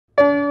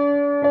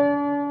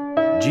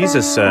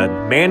Jesus said,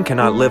 "Man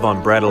cannot live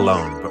on bread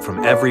alone, but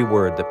from every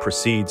word that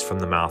proceeds from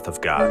the mouth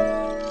of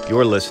God."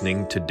 You're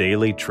listening to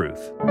Daily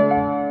Truth.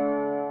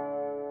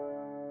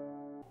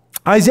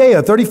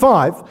 Isaiah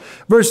 35,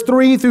 verse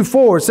 3 through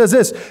 4 says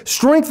this,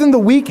 "Strengthen the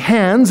weak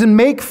hands and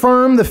make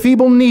firm the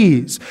feeble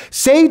knees.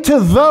 Say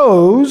to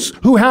those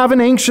who have an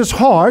anxious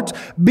heart,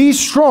 be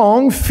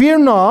strong, fear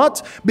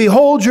not.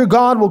 Behold, your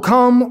God will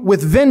come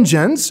with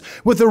vengeance,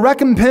 with the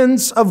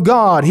recompense of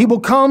God. He will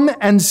come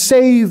and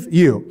save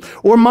you."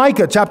 Or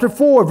Micah chapter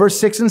 4, verse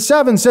 6 and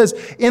 7 says,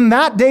 "In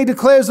that day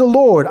declares the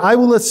Lord, I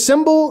will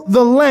assemble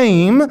the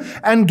lame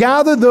and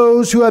gather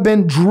those who have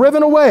been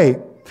driven away,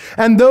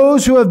 and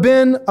those who have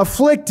been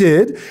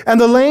afflicted,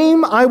 and the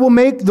lame I will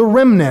make the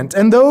remnant,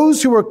 and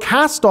those who are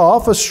cast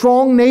off a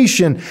strong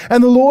nation,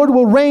 and the Lord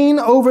will reign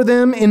over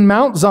them in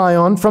Mount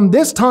Zion from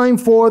this time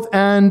forth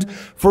and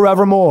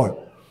forevermore."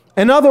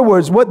 In other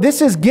words, what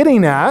this is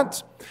getting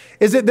at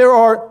is that there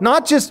are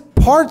not just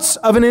parts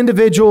of an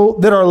individual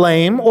that are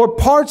lame, or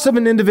parts of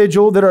an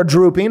individual that are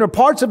drooping, or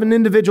parts of an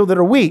individual that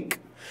are weak,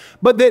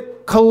 but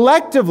that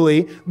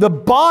collectively, the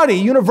body,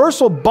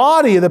 universal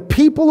body of the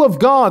people of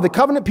God, the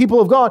covenant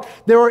people of God,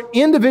 there are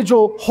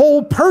individual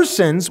whole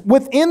persons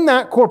within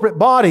that corporate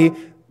body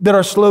that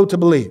are slow to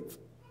believe.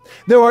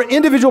 There are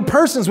individual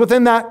persons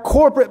within that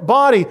corporate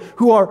body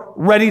who are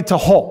ready to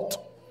halt.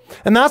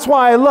 And that's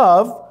why I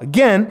love,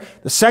 again,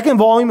 the second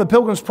volume of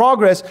Pilgrim's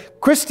Progress,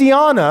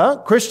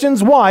 Christiana,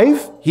 Christian's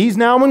wife, he's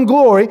now in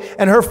glory,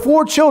 and her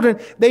 4 children,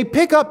 they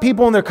pick up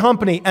people in their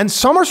company, and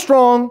some are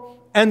strong,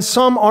 and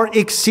some are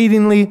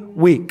exceedingly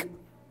weak.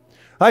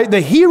 Right?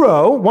 The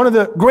hero, one of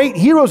the great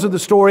heroes of the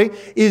story,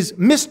 is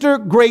Mr.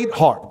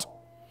 Greatheart.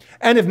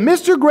 And if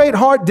Mr.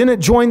 Greatheart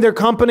didn't join their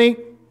company,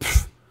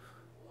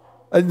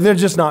 they're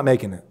just not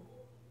making it.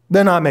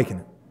 They're not making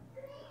it.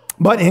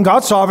 But in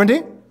God's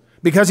sovereignty,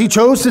 because he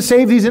chose to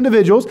save these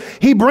individuals,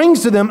 he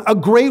brings to them a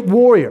great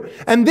warrior.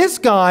 And this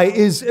guy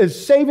is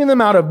saving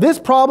them out of this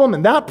problem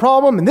and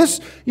this,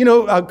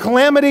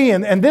 calamity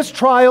and this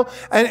trial.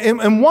 And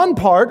in one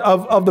part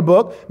of the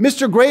book,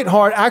 Mr.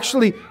 Greatheart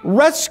actually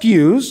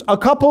rescues a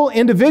couple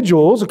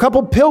individuals, a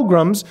couple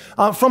pilgrims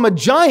from a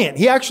giant.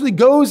 He actually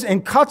goes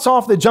and cuts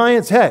off the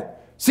giant's head,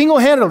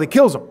 single-handedly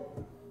kills him.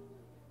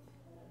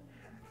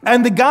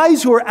 And the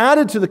guys who are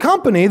added to the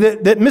company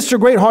that Mr.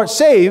 Greatheart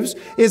saves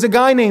is a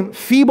guy named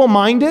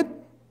Feeble-Minded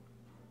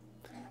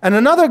and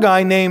another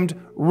guy named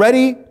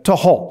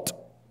Ready-To-Halt.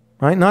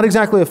 Right? Not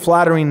exactly a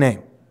flattering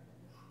name.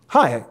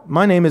 Hi,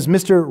 my name is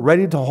Mr.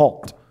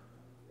 Ready-To-Halt.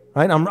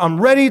 Right? I'm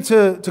ready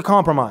to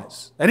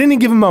compromise at any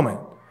given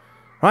moment.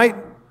 Right?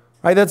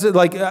 Right? That's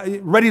like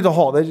ready to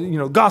halt.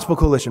 Gospel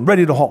coalition,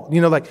 ready to halt.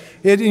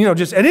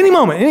 Just at any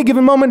moment, any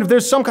given moment, if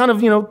there's some kind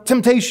of,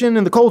 temptation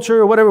in the culture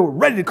or whatever, we're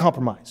ready to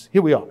compromise.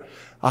 Here we are.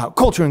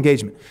 Culture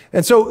engagement.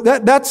 And so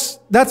that's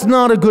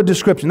not a good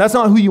description. That's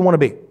not who you want to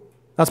be.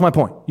 That's my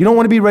point. You don't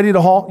want to be ready to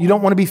halt. You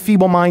don't want to be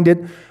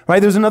feeble-minded.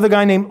 Right? There's another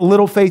guy named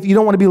Little Faith. You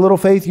don't want to be Little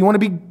Faith. You want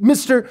to be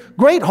Mr.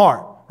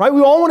 Greatheart. Right?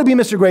 We all want to be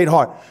Mr.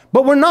 Greatheart.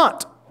 But we're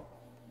not.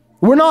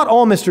 We're not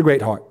all Mr.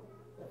 Greatheart.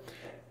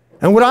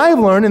 And what I have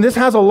learned, and this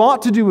has a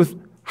lot to do with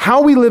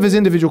how we live as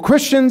individual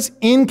Christians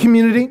in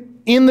community,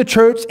 in the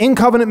church, in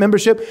covenant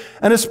membership,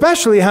 and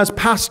especially has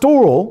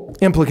pastoral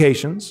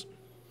implications.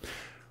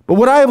 But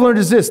what I have learned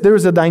is this: there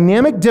is a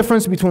dynamic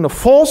difference between a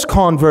false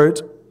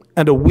convert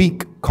and a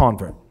weak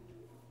convert.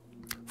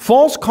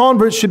 False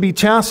converts should be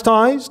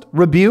chastised,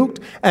 rebuked,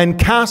 and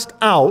cast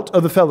out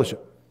of the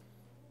fellowship.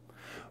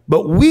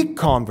 But weak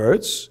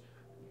converts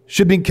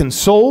should be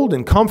consoled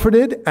and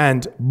comforted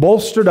and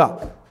bolstered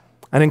up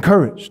and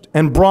encouraged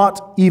and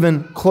brought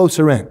even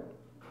closer in.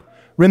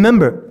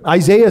 Remember,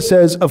 Isaiah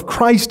says of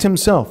Christ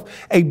himself,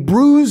 "A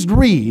bruised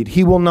reed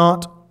he will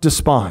not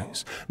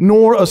despise,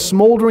 nor a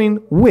smoldering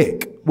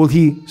wick will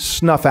he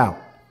snuff out."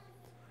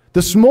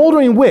 The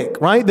smoldering wick,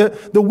 right?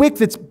 The wick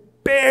that's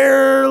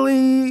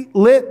barely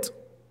lit,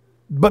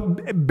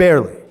 but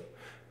barely.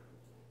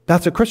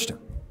 That's a Christian.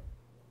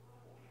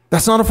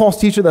 That's not a false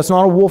teacher. That's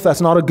not a wolf. That's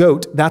not a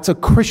goat. That's a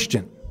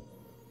Christian.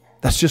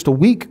 That's just a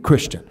weak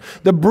Christian.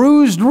 The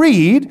bruised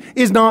reed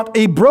is not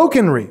a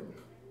broken reed.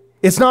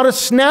 It's not a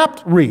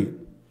snapped reed.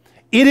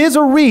 It is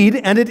a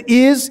reed and it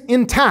is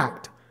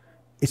intact.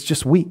 It's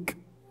just weak.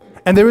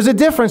 And there is a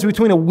difference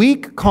between a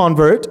weak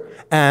convert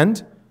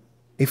and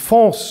a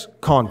false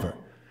convert.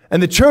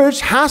 And the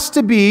church has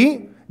to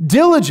be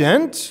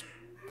diligent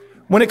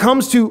when it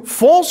comes to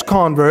false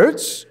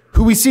converts,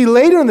 who we see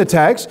later in the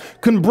text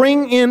can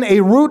bring in a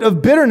root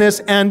of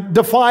bitterness and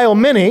defile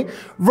many,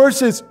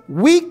 versus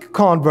weak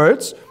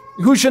converts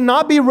who should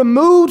not be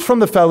removed from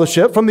the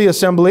fellowship, from the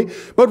assembly,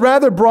 but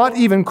rather brought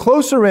even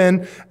closer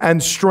in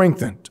and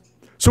strengthened.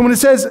 So when it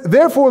says,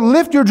 "Therefore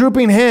lift your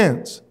drooping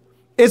hands,"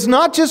 it's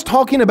not just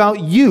talking about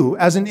you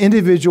as an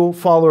individual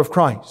follower of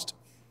Christ.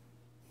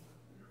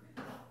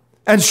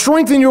 "And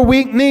strengthen your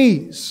weak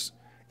knees."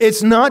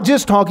 It's not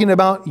just talking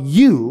about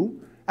you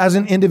as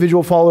an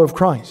individual follower of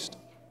Christ.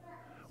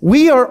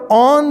 We are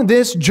on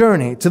this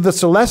journey to the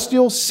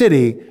celestial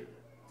city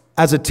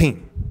as a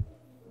team.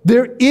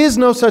 There is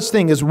no such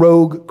thing as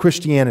rogue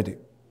Christianity.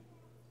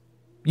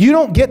 You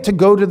don't get to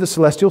go to the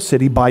celestial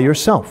city by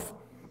yourself.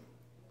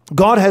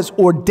 God has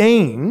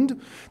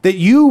ordained that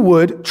you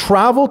would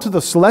travel to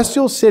the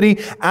celestial city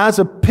as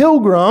a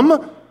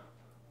pilgrim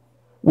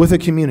with a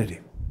community,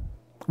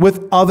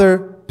 with other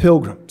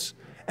pilgrims.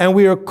 And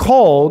we are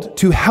called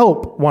to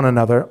help one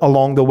another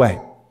along the way.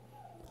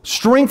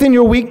 Strengthen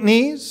your weak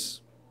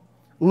knees.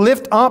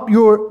 Lift up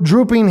your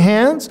drooping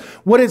hands.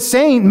 What it's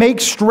saying, make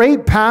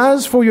straight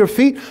paths for your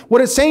feet. What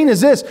it's saying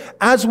is this: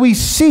 as we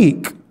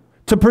seek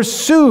to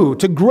pursue,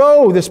 to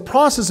grow this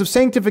process of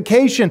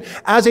sanctification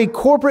as a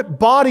corporate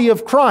body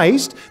of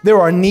Christ, there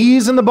are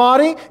knees in the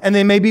body and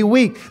they may be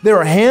weak. There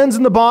are hands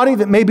in the body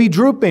that may be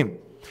drooping.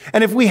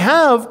 And if we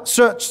have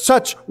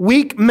such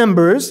weak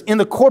members in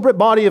the corporate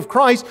body of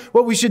Christ,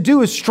 what we should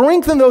do is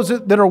strengthen those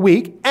that are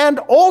weak. And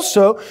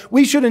also,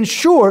 we should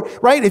ensure,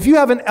 right, if you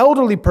have an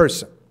elderly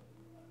person,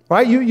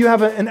 right, you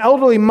have an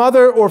elderly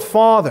mother or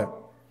father,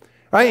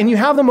 right, and you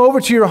have them over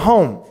to your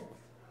home,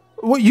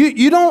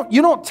 you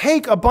don't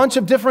take a bunch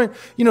of different,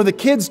 the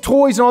kids'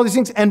 toys and all these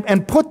things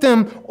and put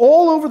them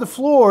all over the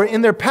floor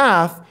in their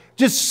path,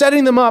 just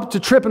setting them up to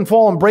trip and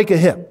fall and break a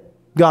hip,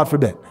 God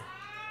forbid.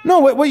 No,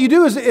 what you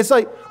do is, it's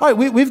like, all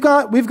right, we've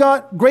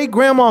got great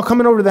grandma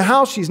coming over to the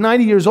house. She's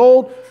 90 years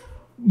old.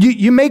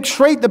 You make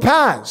straight the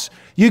paths.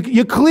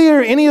 You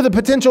clear any of the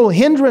potential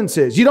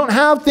hindrances. You don't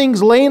have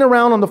things laying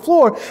around on the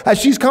floor as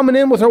she's coming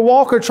in with her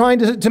walker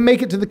trying to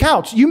make it to the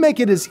couch. You make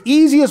it as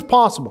easy as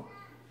possible.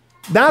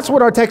 That's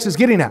what our text is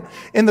getting at.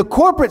 In the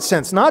corporate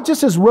sense, not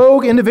just as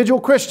rogue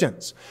individual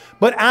Christians,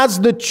 but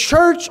as the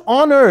church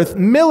on earth,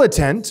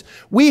 militant,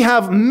 we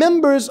have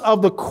members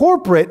of the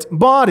corporate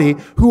body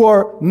who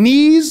are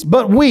knees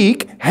but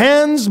weak,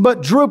 hands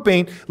but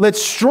drooping. Let's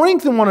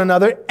strengthen one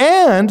another,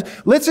 and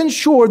let's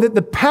ensure that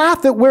the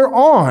path that we're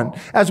on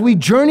as we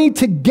journey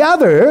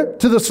together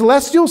to the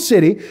celestial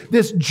city,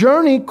 this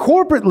journey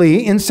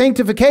corporately in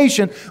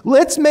sanctification,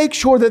 let's make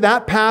sure that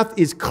that path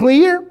is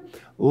clear,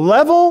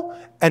 level,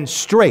 and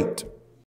straight.